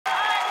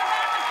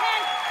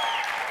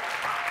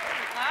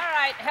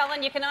right,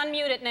 Helen, you can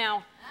unmute it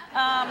now.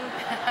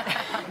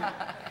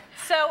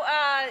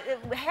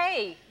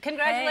 Hey,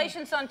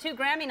 congratulations on 2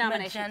 Grammy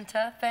nominations.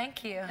 Magenta,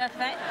 thank you.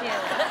 Thank you.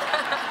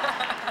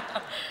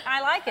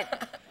 I like it.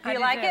 Do you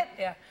like it?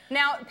 Yeah.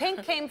 Now,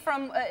 Pink came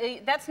from,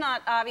 that's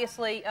not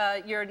obviously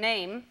your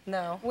name.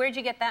 No. Where'd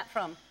you get that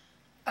from?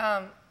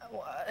 All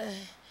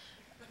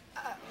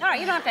right,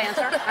 you don't have to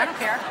answer. I don't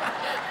care.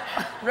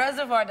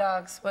 Reservoir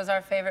Dogs was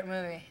our favorite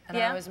movie, and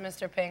Yeah? I was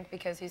Mr. Pink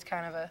because he's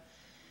kind of a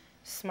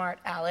smart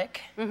aleck,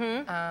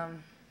 kind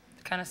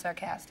of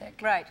sarcastic.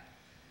 Right.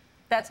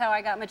 That's how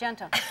I got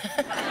Magenta.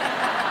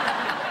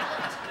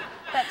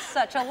 That's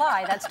such a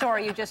lie, that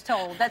story you just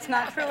told. That's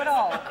not true at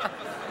all.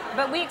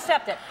 But we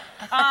accept it.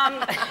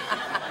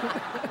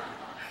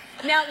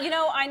 Now, you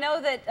know, I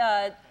know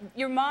that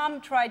your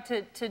mom tried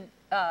to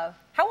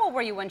how old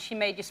were you when she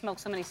made you smoke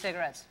so many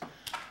cigarettes?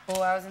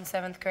 Oh, I was in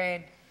 7th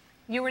grade.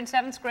 You were in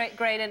 7th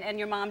grade and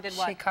your mom did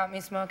what? She caught me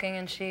smoking,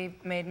 and she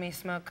made me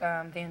smoke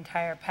the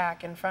entire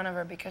pack in front of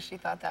her because she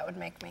thought that would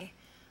make me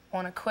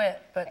want to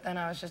quit, but then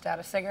I was just out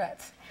of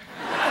cigarettes.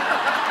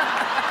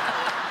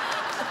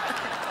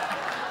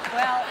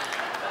 Well,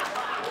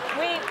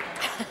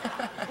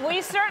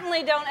 we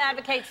certainly don't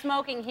advocate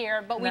smoking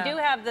here, but we do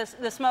have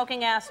the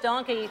smoking ass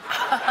donkey. And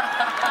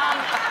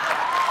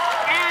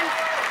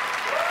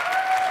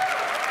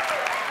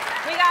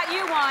we got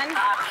you one,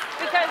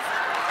 because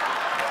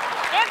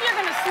if you're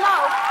going to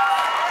smoke...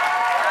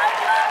 I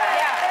love it!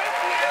 Yeah. Thank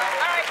you!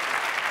 All right.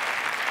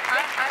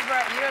 I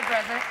brought you a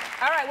present.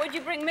 All right, what'd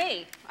you bring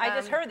me? I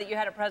just heard that you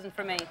had a present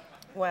for me.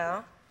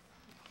 Well,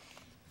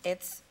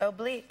 it's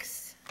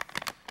obliques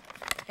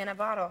in a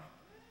bottle.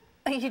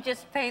 You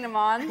just paint them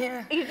on?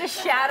 Yeah. You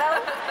just shadow?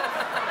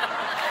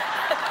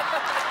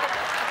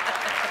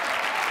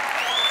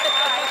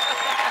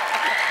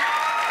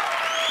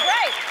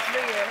 Great.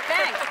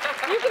 Thanks.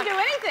 You can do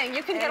anything.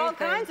 You can get all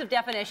kinds of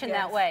definition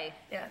that way.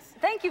 Yes.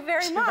 Thank you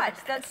very much.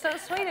 That's so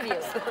sweet of you.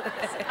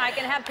 I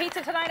can have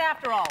pizza tonight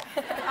after all.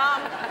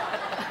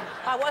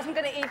 I wasn't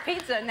going to eat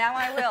pizza. Now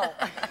I will.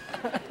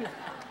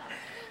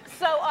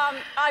 So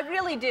I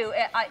really do.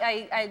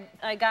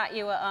 I got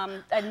you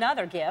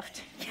another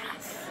gift.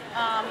 Yes.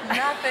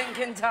 Nothing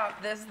can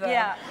top this, though.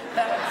 Yeah.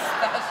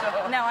 That's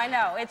special. No, I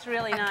know. It's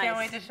really nice. I can't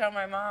wait to show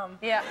my mom.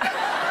 Yeah.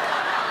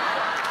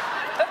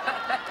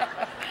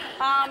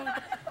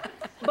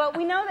 But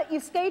we know that you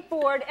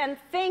skateboard and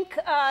think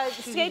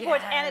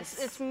skateboard, and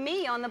it's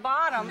me on the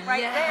bottom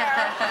right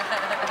there.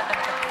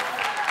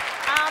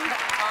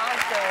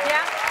 Awesome.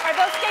 Yeah. Are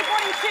those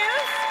skateboarding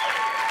shoes?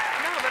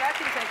 No, but I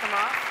can take them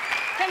off.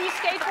 Can you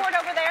skateboard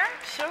over there?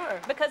 Sure.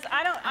 Because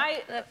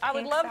I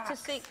would Pink love socks. to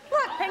see.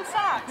 Look, pink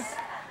socks.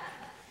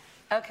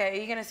 Okay,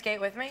 are you gonna skate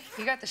with me?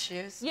 You got the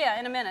shoes. Yeah,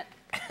 in a minute.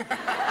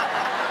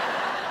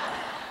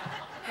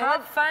 How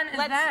fun is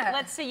that?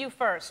 Let's see you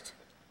first.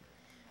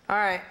 All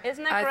right.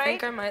 Isn't that I great?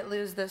 think I might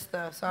lose this,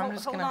 though, so I'm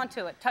just Hold gonna on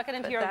to it. Tuck it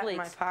into put your that in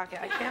my obliques. pocket.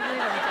 I can't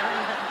believe I'm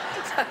doing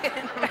that. Tuck it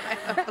into my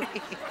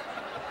oblique.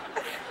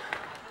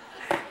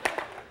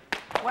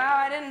 Wow,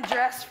 I didn't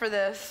dress for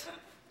this.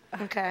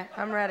 Okay,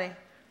 I'm ready.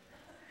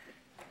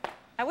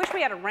 I wish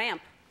we had a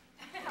ramp.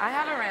 I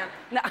have a ramp.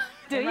 No,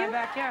 do in you? my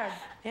backyard.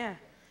 Yeah.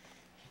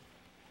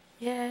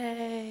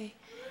 Yay.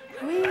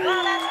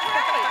 Well, that's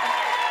great.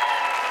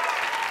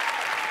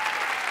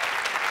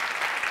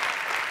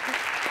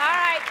 All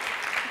right.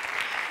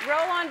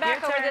 Roll on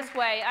back over this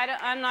way.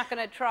 I'm not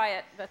going to try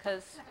it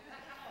because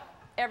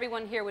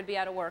everyone here would be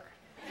out of work.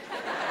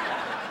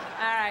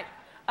 All right.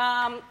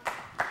 All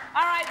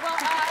right, well...